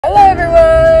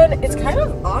And it's kind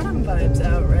of autumn vibes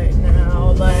out right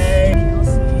now. Like,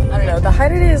 I don't know, the high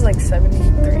today is like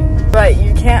 73. But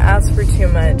you can't ask for too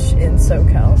much in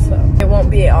SoCal, so it won't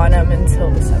be autumn until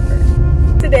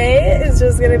December. Today is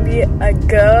just gonna be a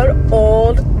good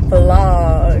old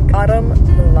vlog, autumn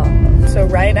vlog. So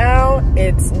right now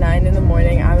it's 9 in the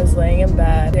morning. I was laying in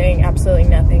bed doing absolutely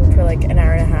nothing for like an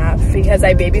hour and a half because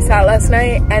I babysat last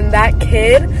night, and that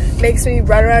kid makes me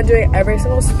run around doing every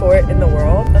single sport in the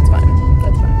world. That's fine.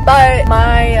 That's fine. But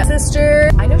my sister,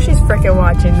 I know she's freaking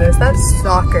watching this. That's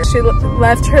stalker. She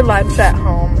left her lunch at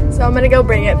home, so I'm gonna go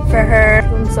bring it for her.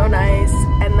 I'm so nice.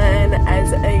 And then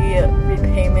as a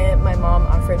repayment, my mom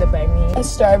offered to buy me a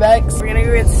Starbucks. We're gonna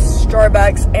go get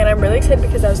Starbucks, and I'm really excited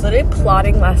because I was literally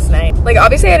plotting last night. Like,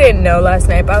 obviously I didn't know last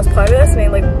night, but I was plotting last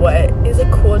night, like, what is a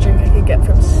cool drink I could get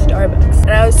from Starbucks?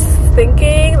 And I was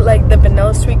thinking, like, the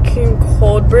vanilla sweet cream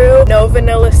cold brew, no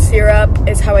vanilla syrup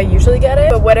is how I usually get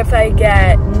it. But what if I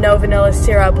get no vanilla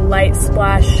syrup, light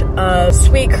splash of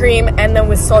sweet cream, and then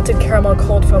with salted caramel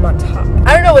cold foam on top?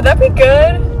 I don't know, would that be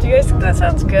good? Do you guys think that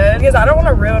sounds good? Because I don't want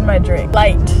to ruin my drink.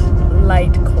 Light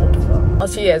cold foam. I'll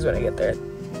see you guys when I get there.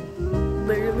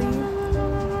 Literally.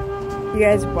 You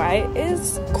guys, why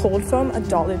is cold foam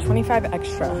 $1.25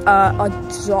 extra?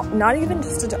 Not even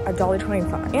just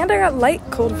 $1.25. And I got light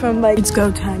cold foam, like, it's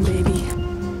go time, baby.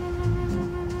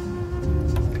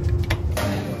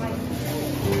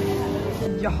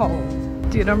 Yo.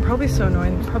 Dude, I'm probably so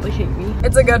annoying. They probably hate me.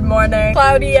 It's a good morning.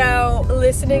 Cloudy out.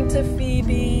 Listening to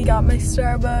Phoebe. Got my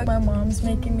Starbucks. My mom's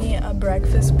making me a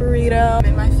breakfast burrito. I'm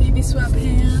in my Phoebe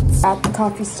sweatpants. At the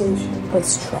coffee station.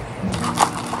 Let's try.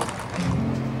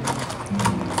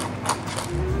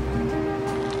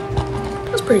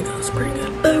 That's pretty good. That's pretty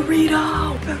good.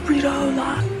 Burrito. Burrito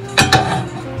lot.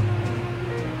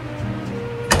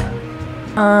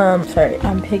 Sorry,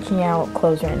 I'm picking out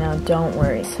clothes right now, don't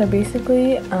worry. So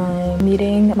basically, I'm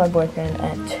meeting my boyfriend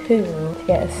at 2 to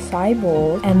get a side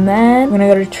bowl, and then I'm gonna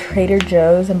go to Trader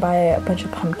Joe's and buy a bunch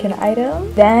of pumpkin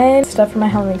items. Then stuff for my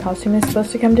Halloween costume is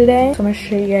supposed to come today, so I'm gonna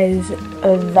show you guys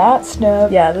that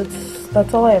stuff. Yeah,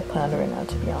 that's all I have planned right now,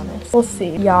 to be honest. We'll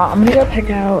see. Yeah, I'm gonna go pick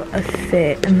out a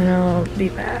fit and then I'll be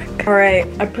back. All right,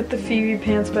 I put the Phoebe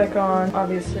pants back on,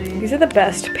 obviously. These are the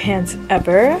best pants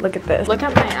ever. Look at this. Look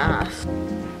at my ass.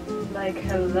 Like,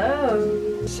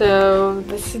 hello. So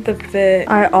this is the fit.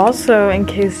 I also, in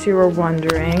case you were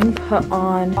wondering, put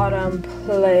on autumn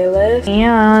playlist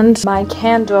and my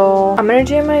candle. I'm gonna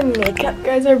do my makeup,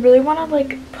 guys. I really want to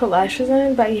like put lashes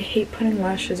on, but I hate putting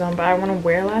lashes on. But I want to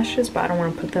wear lashes, but I don't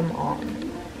want to put them on.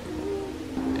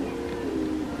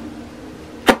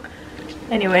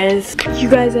 Anyways, you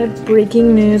guys, have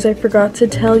breaking news. I forgot to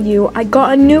tell you. I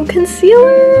got a new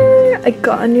concealer. I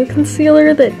got a new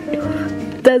concealer that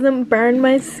doesn't burn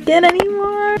my skin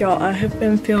anymore. Y'all, I have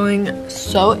been feeling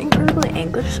so incredibly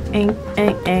anxious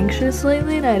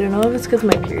lately, and I don't know if it's because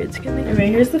my period's coming. Anyway,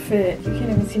 here's the fit. You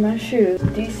can't even see my shoes.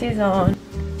 DC's on.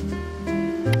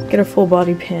 Get a full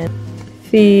body pin.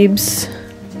 Phoebes.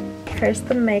 Here's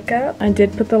the makeup. I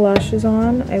did put the lashes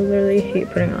on. I literally hate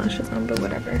putting lashes on, but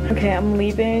whatever. Okay, I'm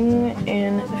leaving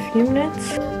in a few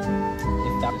minutes.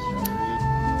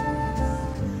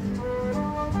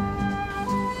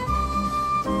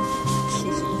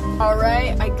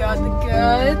 Alright, I got the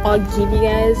goods. I'll give you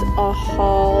guys a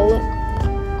haul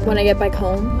when I get back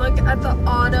home. Look at the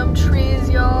autumn trees,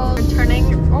 y'all. They're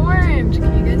turning orange.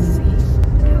 Can you guys see?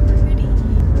 Look how pretty.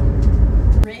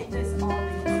 Rate this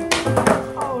ollie.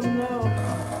 Oh no.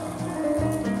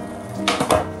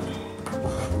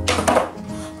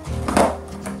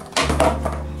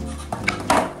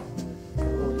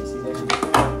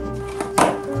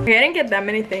 Okay, I didn't get that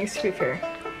many things, to be fair.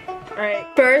 Alright,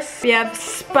 first we have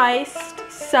spiced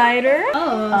cider.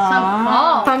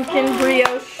 Oh, pumpkin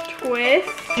brioche twist.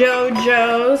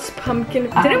 JoJo's pumpkin.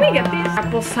 Didn't we get these?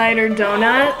 Apple cider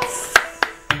donuts.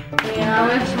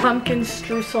 Yeah, pumpkin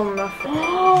streusel muffin.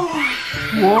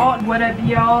 What up,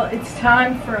 y'all? It's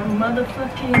time for a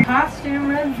motherfucking costume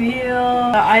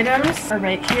reveal. The items are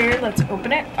right here. Let's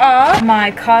open it up.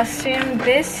 My costume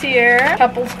this year,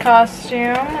 couple's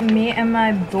costume. Me and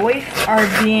my boyf are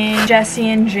being Jesse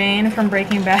and Jane from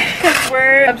Breaking Bad.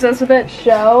 We're obsessed with that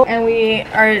show, and we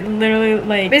are literally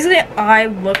like, basically I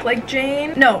look like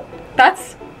Jane. No,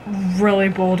 that's really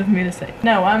bold of me to say.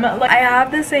 No, I'm like, I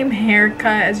have the same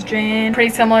haircut as Jane,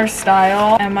 pretty similar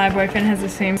style, and my boyfriend has the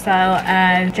same style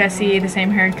as Jesse, the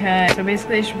same haircut. So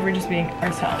basically we're just being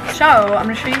ourselves. So I'm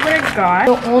gonna show you what I got.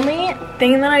 The only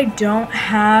thing that I don't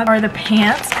have are the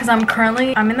pants, because I'm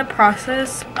in the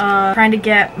process of trying to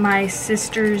get my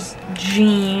sister's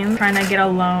jeans, trying to get a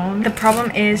loan. The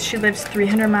problem is she lives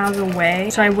 300 miles away,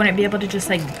 so I wouldn't be able to just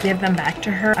like give them back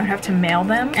to her. I would have to mail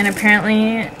them, and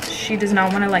apparently she does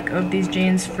not want to let go of these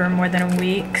jeans for more than a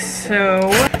week. So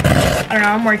I don't know,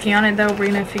 I'm working on it though. We're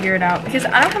gonna figure it out, because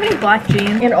I don't have any black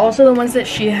jeans, and also the ones that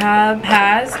she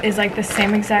has is like the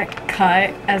same exact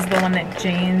cut as the one that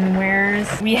Jane wears.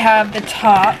 We have the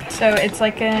top, so it's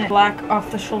like a black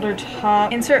off the shoulder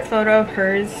top. Insert photo of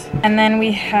hers. And then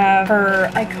we have her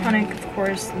iconic, of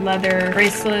course, leather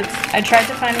bracelets. I tried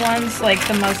to find ones like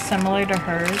the most similar to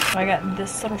hers, so I got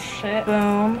this little shit.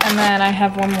 Boom. And then I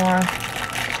have one more.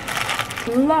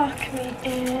 Lock me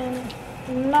in,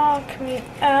 knock me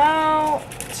out,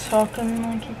 talking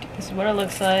like you do. This is what it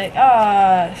looks like.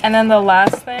 And then the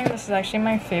last thing, this is actually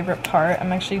my favorite part.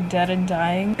 I'm actually dead and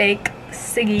dying. Fake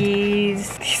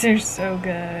ciggies. These are so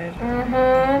good.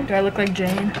 Do I look like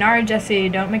Jane? Nar, Jesse,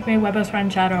 don't make me huevos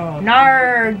ranchero.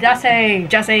 Nar, Jesse.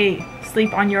 Jesse,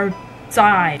 sleep on your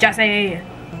side. Jesse,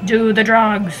 do the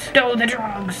drugs. Do the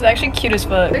drugs. It's actually cute as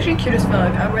fuck. It's actually cute as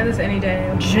fuck. I'd wear this any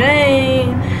day.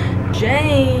 Jane.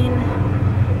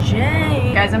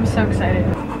 Guys, I'm so excited.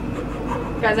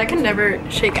 Guys, I can never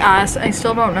shake ass. I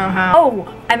still don't know how. Oh,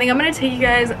 I think I'm gonna take you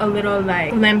guys a little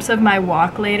like glimpse of my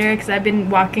walk later, because I've been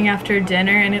walking after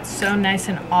dinner and it's so nice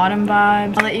and autumn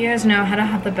vibes. I'll let you guys know how to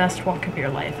have the best walk of your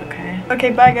life, okay? Okay,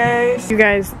 bye guys. You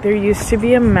guys, there used to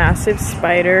be a massive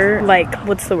spider, like,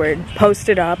 what's the word?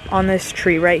 Posted up on this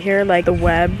tree right here. Like the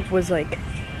web was like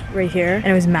right here and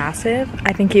it was massive.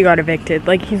 I think he got evicted.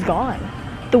 Like, he's gone.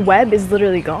 The web is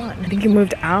literally gone. I think he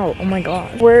moved out. Oh my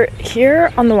god. We're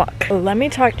here on the walk. Let me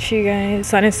talk to you guys.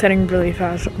 Sun is setting really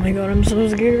fast. Oh my god, I'm so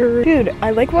scared. Dude, I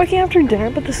like walking after dinner,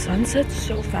 but the sun sets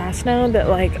so fast now that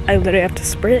like I literally have to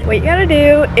sprint. What you gotta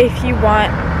do if you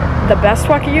want the best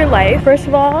walk of your life, first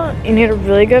of all, you need a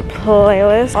really good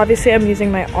playlist. Obviously, I'm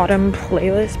using my autumn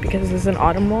playlist because this is an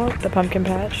autumn walk, the pumpkin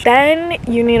patch. Then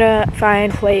you need to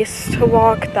find a place to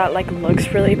walk that like looks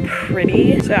really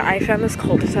pretty. So I found this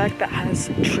cul-de-sac that has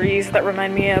trees that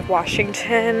remind me of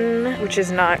Washington, which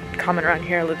is not common around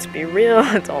here. Let's be real.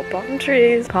 It's all palm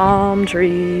trees. Palm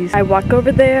trees. I walk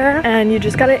over there and you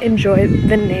just gotta enjoy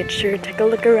the nature, take a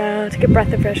look around, take a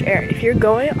breath of fresh air. If you're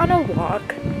going on a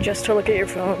walk just to look at your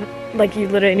phone, like you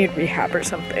literally need rehab or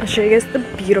something. I'll show you guys the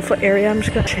beautiful area. I'm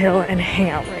just gonna chill and hang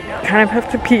out right now. Kind of have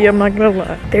to pee, I'm not gonna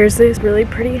lie. There's this really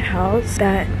pretty house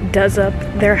that does up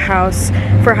their house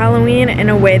for Halloween in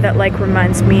a way that like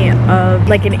reminds me of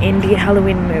like an indie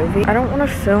Halloween movie. I don't want to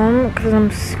film because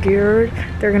I'm scared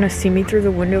they're gonna see me through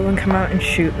the window and come out and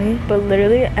shoot me. But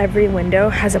literally every window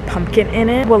has a pumpkin in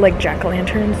it. Well, like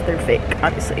jack-o'-lanterns, they're fake,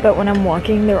 obviously. But when I'm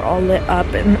walking, they're all lit up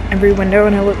in every window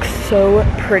and it looks so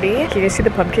pretty. Can you guys see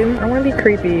the pumpkin? I don't want to be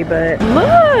creepy, but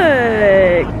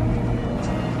look!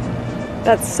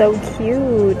 That's so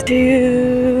cute.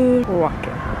 Dude. We're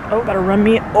walking. Oh, gotta run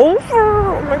me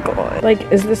over. Oh my god.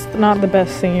 Like, is this not the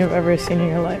best thing you've ever seen in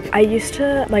your life? I used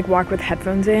to like walk with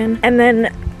headphones in, and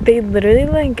then they literally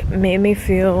like made me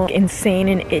feel insane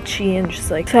and itchy and just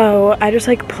like, so I just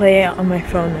like play it on my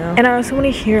phone now. And I also want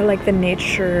to hear like the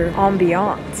nature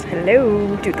ambiance.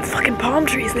 Hello. Dude, the fucking palm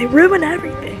trees, they ruin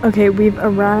everything. Okay, we've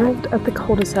arrived at the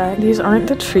cul-de-sac. These aren't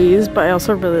the trees, but I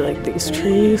also really like these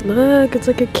trees. Look, it's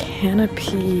like a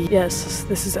canopy. Yes,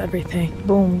 this is everything.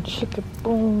 Boom, chicka,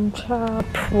 boom, cha.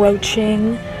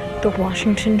 Approaching the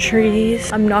Washington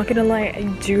trees. I'm not gonna lie, I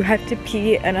do have to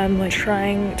pee and I'm like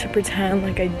trying to pretend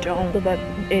like I don't so that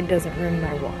it doesn't ruin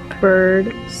my walk.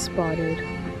 Bird spotted.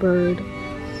 Bird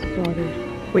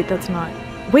spotted. Wait, that's not.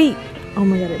 Wait! Oh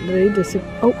my god, it literally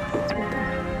disappeared. Oh, it's right there.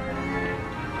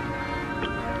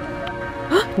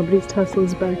 Somebody's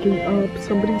Tesla's backing up.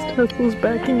 Somebody's Tesla's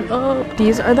backing up.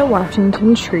 These are the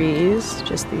Washington trees.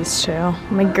 Just these two.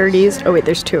 My Gerties. Oh wait,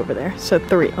 there's two over there. So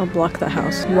 3. I'll block the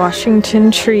house.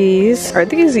 Washington trees. Are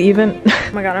these even?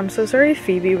 Oh my god, I'm so sorry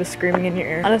Phoebe was screaming in your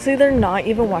ear. Honestly, they're not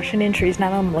even Washington trees now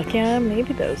that I'm looking at them.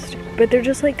 Maybe those two. But they're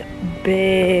just like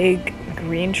big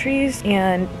green trees,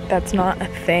 and that's not a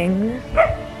thing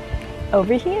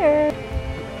over here.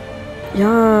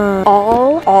 Yeah,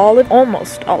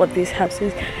 almost all of these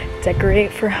houses decorate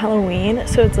for Halloween,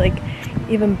 so it's like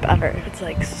even better. It's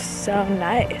like so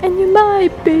nice. And you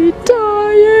might be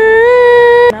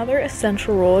tired. Another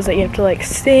essential rule is that you have to like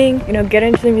sing, you know, get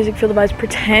into the music, feel the vibes,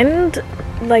 pretend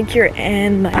like you're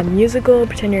in a musical,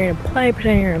 pretend you're in a play,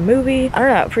 pretend you're in a movie. I don't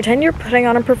know, pretend you're putting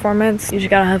on a performance. You just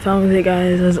gotta have fun with it,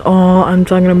 guys. That's all I'm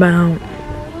talking about.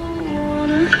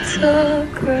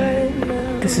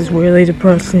 This is really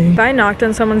depressing. If I knocked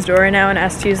on someone's door right now and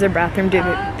asked to use their bathroom, do you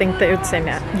think they would say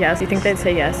yes? Do you think they'd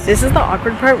say yes? This is the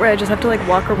awkward part where I just have to like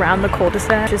walk around the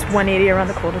cul-de-sac, just 180 around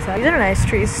the cul-de-sac. These are nice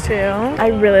trees too. I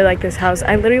really like this house.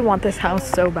 I literally want this house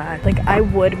so bad. Like I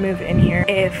would move in here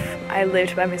if I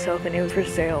lived by myself and it was for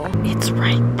sale. It's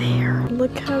right there.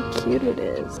 Look how cute it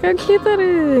is. Look how cute that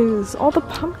is. All the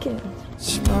pumpkins.